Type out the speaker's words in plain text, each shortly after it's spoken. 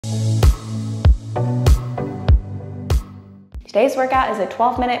Today's workout is a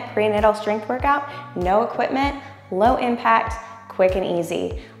 12-minute prenatal strength workout, no equipment, low impact, quick and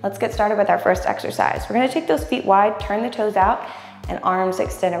easy. Let's get started with our first exercise. We're gonna take those feet wide, turn the toes out, and arms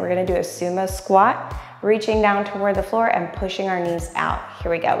extended. We're gonna do a sumo squat, reaching down toward the floor and pushing our knees out.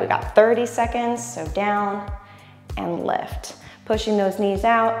 Here we go, we got 30 seconds, so down and lift. Pushing those knees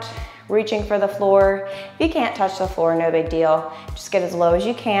out, reaching for the floor. If you can't touch the floor, no big deal. Just get as low as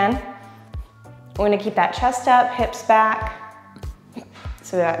you can. We're gonna keep that chest up, hips back,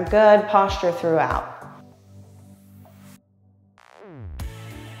 so we got good posture throughout.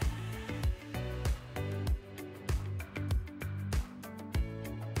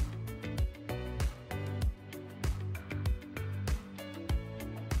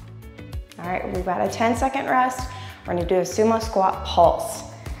 All right, we've got a 10-second rest. We're gonna do a sumo squat pulse.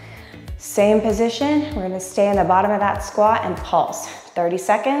 Same position, we're gonna stay in the bottom of that squat and pulse. 30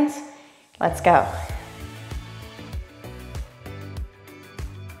 seconds, let's go.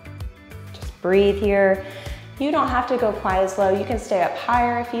 Just breathe here. You don't have to go quite as low. You can stay up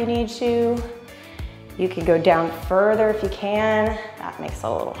higher if you need to. You can go down further if you can. That makes it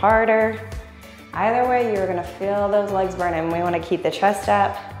a little harder. Either way, you're gonna feel those legs burning. We wanna keep the chest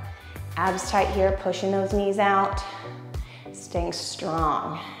up. Abs tight here, pushing those knees out, staying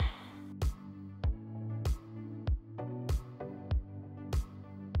strong.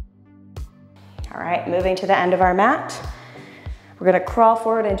 All right, moving to the end of our mat. We're gonna crawl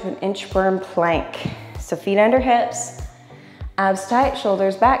forward into an inchworm plank. So feet under hips, abs tight,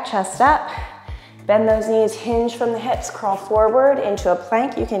 shoulders back, chest up. Bend those knees, hinge from the hips, crawl forward into a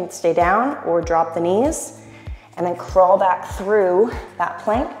plank. You can stay down or drop the knees, and then crawl back through that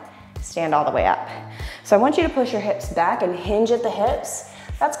plank. Stand all the way up. So I want you to push your hips back and hinge at the hips.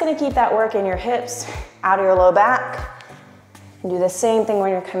 That's gonna keep that work in your hips, out of your low back. And do the same thing when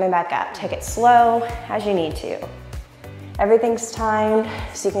you're coming back up. Take it slow as you need to. Everything's timed,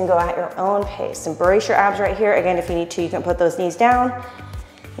 so you can go at your own pace. Embrace your abs right here. Again, if you need to, you can put those knees down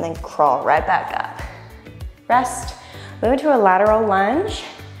and then crawl right back up. Rest, move into a lateral lunge.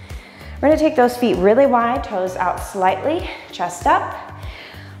 We're gonna take those feet really wide, toes out slightly, chest up.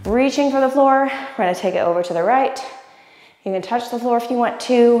 Reaching for the floor, we're gonna take it over to the right. You can touch the floor if you want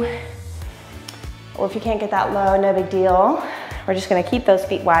to, or if you can't get that low, no big deal. We're just gonna keep those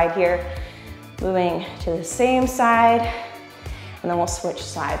feet wide here, moving to the same side, and then we'll switch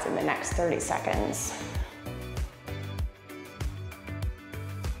sides in the next 30 seconds.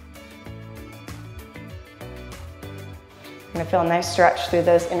 You're gonna feel a nice stretch through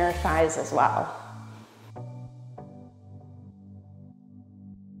those inner thighs as well.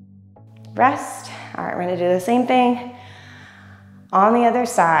 Rest. All right, we're gonna do the same thing on the other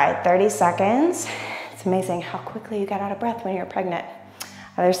side, 30 seconds. It's amazing how quickly you get out of breath when you're pregnant.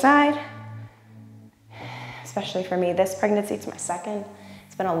 Other side, especially for me, this pregnancy, it's my second.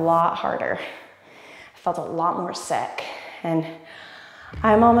 It's been a lot harder. I felt a lot more sick, and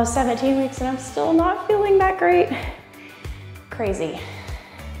I'm almost 17 weeks and I'm still not feeling that great. Crazy.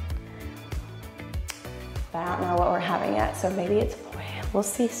 But I don't know what we're having yet, so maybe it's a boy. We'll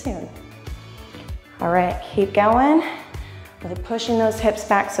see soon. All right, keep going. Really pushing those hips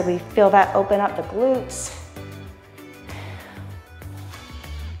back so we feel that open up the glutes.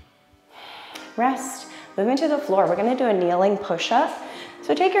 Rest, move into the floor. We're gonna do a kneeling push-up.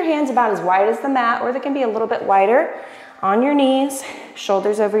 So take your hands about as wide as the mat, or they can be a little bit wider, on your knees,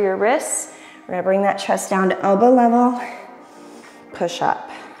 shoulders over your wrists. We're gonna bring that chest down to elbow level, push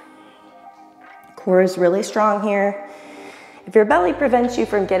up. Core is really strong here. If your belly prevents you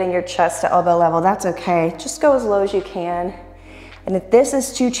from getting your chest to elbow level, that's okay. Just go as low as you can. And if this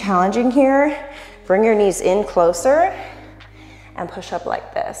is too challenging here, bring your knees in closer and push up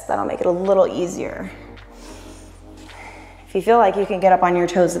like this. That'll make it a little easier. If you feel like you can get up on your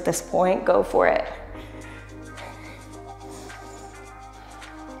toes at this point, go for it.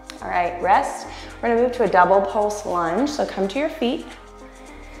 All right, rest. We're gonna move to a double pulse lunge. So come to your feet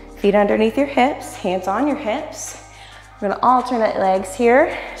underneath your hips, hands on your hips. We're gonna alternate legs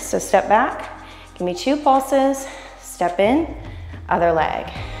here. So step back, give me 2 pulses, step in, other leg.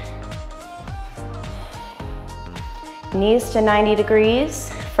 Knees to 90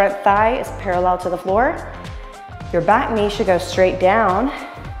 degrees, front thigh is parallel to the floor. Your back knee should go straight down,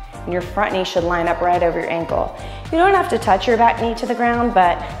 and your front knee should line up right over your ankle. You don't have to touch your back knee to the ground,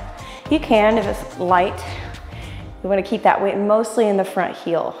 but you can if it's light. You wanna keep that weight mostly in the front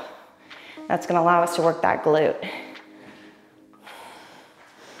heel. That's gonna allow us to work that glute.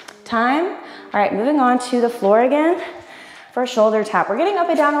 Time. All right, moving on to the floor again for a shoulder tap. We're getting up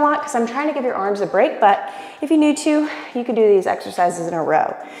and down a lot because I'm trying to give your arms a break, but if you need to, you can do these exercises in a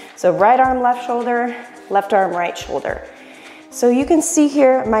row. So right arm, left shoulder, left arm, right shoulder. So you can see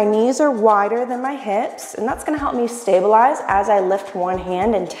here, my knees are wider than my hips, and that's gonna help me stabilize as I lift one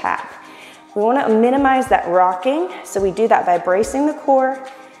hand and tap. We wanna minimize that rocking, so we do that by bracing the core,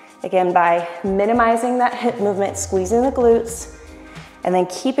 again, by minimizing that hip movement, squeezing the glutes, and then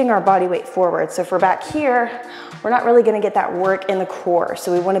keeping our body weight forward. So if we're back here, we're not really gonna get that work in the core,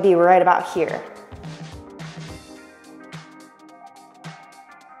 so we wanna be right about here.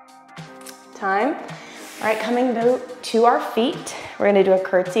 Time. All right, coming to our feet, we're gonna do a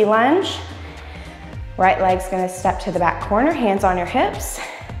curtsy lunge. Right leg's gonna step to the back corner, hands on your hips.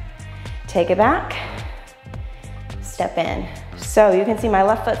 Take it back, step in. So you can see my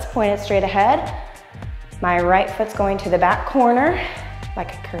left foot's pointed straight ahead. My right foot's going to the back corner,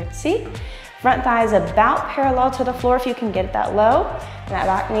 like a curtsy. Front thigh is about parallel to the floor if you can get it that low, and that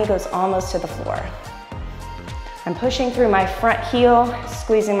back knee goes almost to the floor. I'm pushing through my front heel,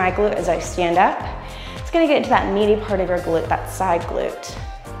 squeezing my glute as I stand up. It's gonna get into that meaty part of your glute, that side glute.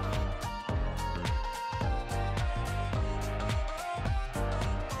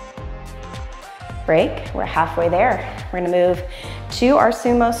 Break, we're halfway there. We're gonna move to our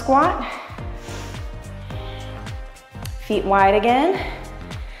sumo squat. Feet wide again,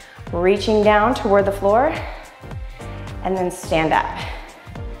 reaching down toward the floor, and then stand up.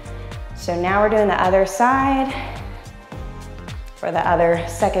 So now we're doing the other side, for the other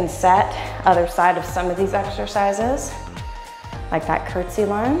second set, other side of some of these exercises, like that curtsy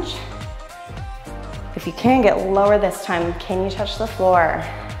lunge. If you can get lower this time, can you touch the floor?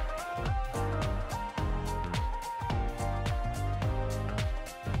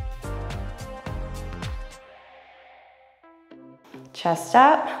 Chest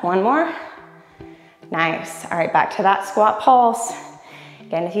up, one more. Nice. All right, back to that squat pulse.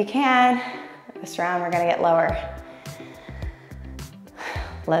 Again, if you can, this round we're gonna get lower.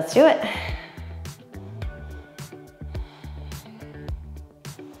 Let's do it.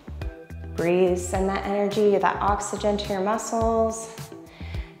 Breathe, send that energy, that oxygen to your muscles.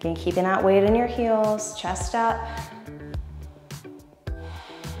 Again, keeping that weight in your heels, chest up.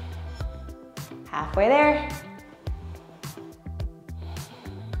 Halfway there.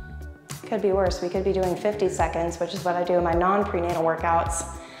 Could be worse. We could be doing 50 seconds, which is what I do in my non-prenatal workouts.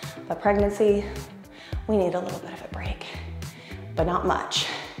 But pregnancy, we need a little bit of a break, but not much.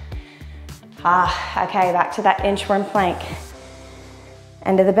 Okay, back to that inchworm plank.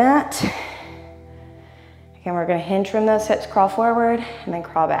 End of the mat. Again, we're gonna hinge from those hips, crawl forward, and then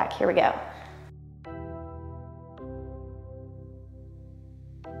crawl back. Here we go.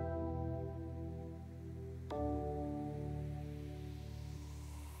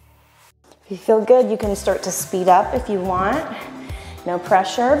 If you feel good, you can start to speed up if you want. No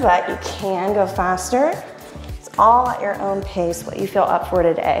pressure, but you can go faster. It's all at your own pace, what you feel up for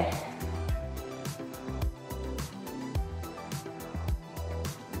today.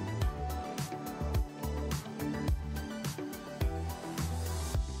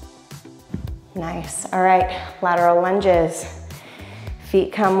 Nice. All right, lateral lunges.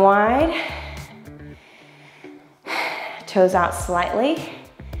 Feet come wide. Toes out slightly.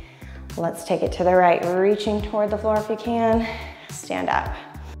 Let's take it to the right, reaching toward the floor if you can. Stand up.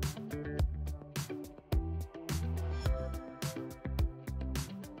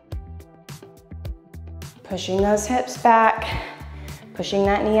 Pushing those hips back, pushing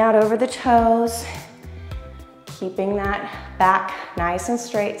that knee out over the toes, keeping that back nice and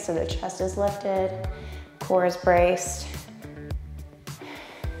straight so the chest is lifted, core is braced.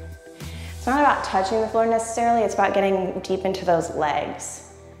 It's not about touching the floor necessarily, it's about getting deep into those legs.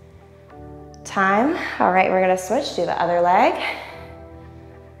 Time. All right, we're gonna switch to the other leg.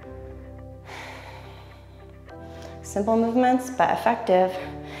 Simple movements, but effective.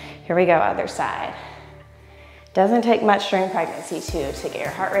 Here we go, other side. Doesn't take much during pregnancy too to get your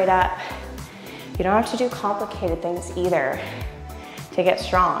heart rate up. You don't have to do complicated things either to get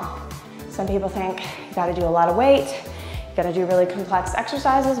strong. Some people think you gotta do a lot of weight, you gotta do really complex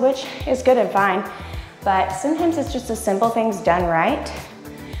exercises, which is good and fine, but sometimes it's just the simple things done right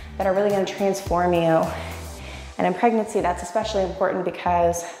that are really gonna transform you. And in pregnancy, that's especially important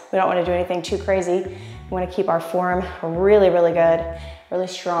because we don't wanna do anything too crazy. We wanna keep our form really, really good, really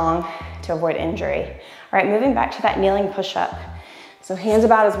strong to avoid injury. All right, moving back to that kneeling push-up. So hands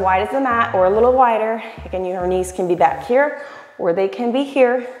about as wide as the mat or a little wider. Again, your knees can be back here or they can be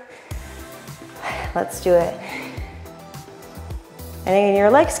here. Let's do it. And again, your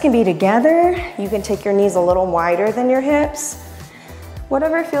legs can be together. You can take your knees a little wider than your hips.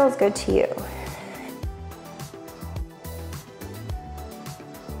 Whatever feels good to you.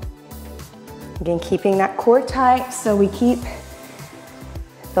 Again, keeping that core tight so we keep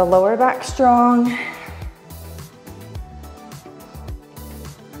the lower back strong.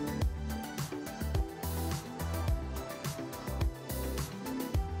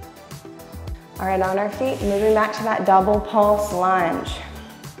 All right, on our feet, moving back to that double pulse lunge.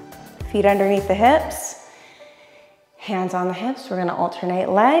 Feet underneath the hips, hands on the hips. We're gonna alternate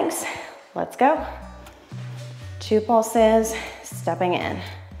legs. Let's go. 2 pulses, stepping in.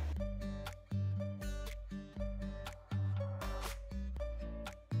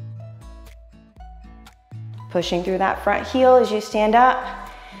 Pushing through that front heel as you stand up,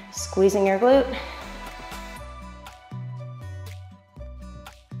 squeezing your glute.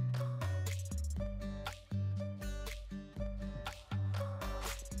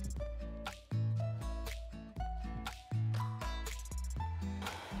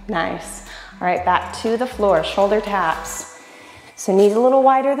 Nice. All right, back to the floor, shoulder taps. So knees a little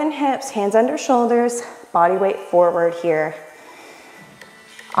wider than hips, hands under shoulders, body weight forward here.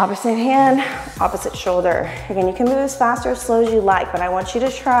 Opposite hand, opposite shoulder. Again, you can move as fast or as slow as you like, but I want you to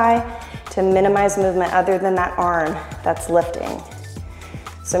try to minimize movement other than that arm that's lifting.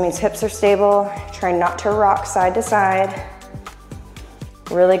 So it means hips are stable, try not to rock side to side.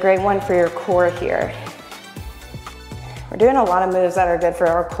 Really great one for your core here. We're doing a lot of moves that are good for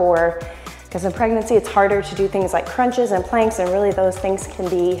our core because in pregnancy it's harder to do things like crunches and planks, and really those things can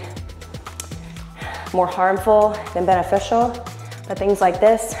be more harmful than beneficial. But things like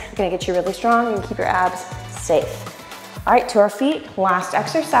this are gonna get you really strong and keep your abs safe. All right, to our feet, last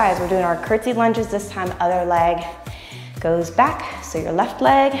exercise. We're doing our curtsy lunges, this time other leg goes back. So your left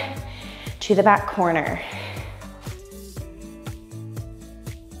leg to the back corner.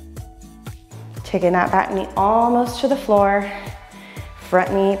 Taking that back knee almost to the floor.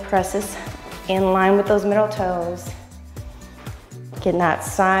 Front knee presses in line with those middle toes. Getting that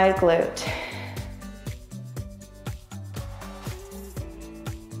side glute.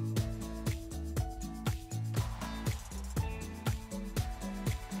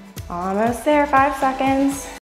 Almost there, 5 seconds.